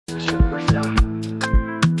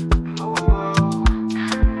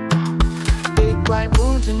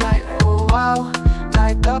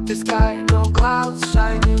up the sky, no clouds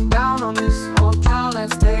shining down on this whole town.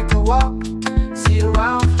 Let's take a walk, see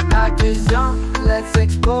around. Life is young, let's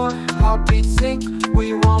explore. Heartbeat sync,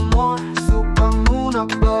 we want more. Supermoon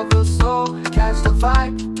above us all, catch the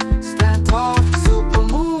vibe, stand tall.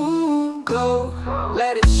 Supermoon glow,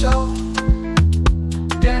 let it show.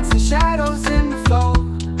 Dancing shadows in the flow,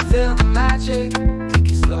 feel the magic,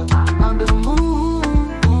 take it slow. Under the moon,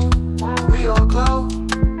 we all glow.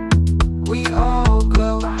 We all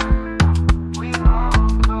glow. We all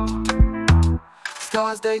glow.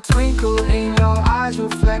 Stars, they twinkle in your eyes,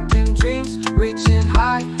 reflecting dreams, reaching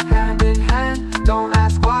high, hand in hand. Don't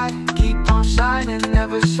ask why, keep on shining,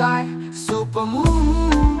 never shy.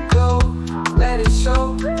 Supermoon glow, let it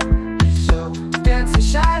show. Dancing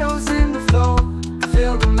shadows in the flow,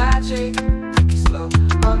 feel the magic, take it slow.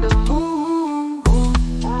 Under the moon,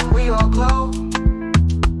 we all glow.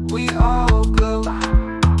 We all glow.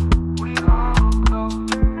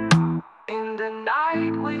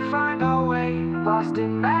 We find our way, lost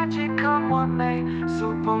in magic, come what may.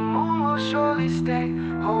 Supermoon will surely stay.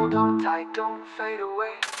 Hold on tight, don't fade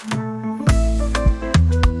away.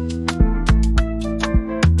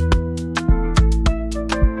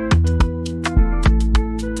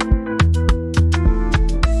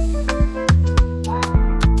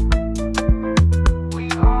 We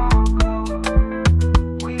all glow.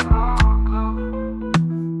 We all glow.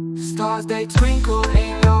 Stars, they twinkle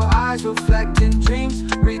in your eyes, reflecting dreams,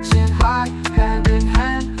 reaching high, hand in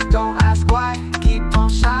hand. Don't ask why, keep on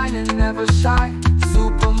shining, never shy.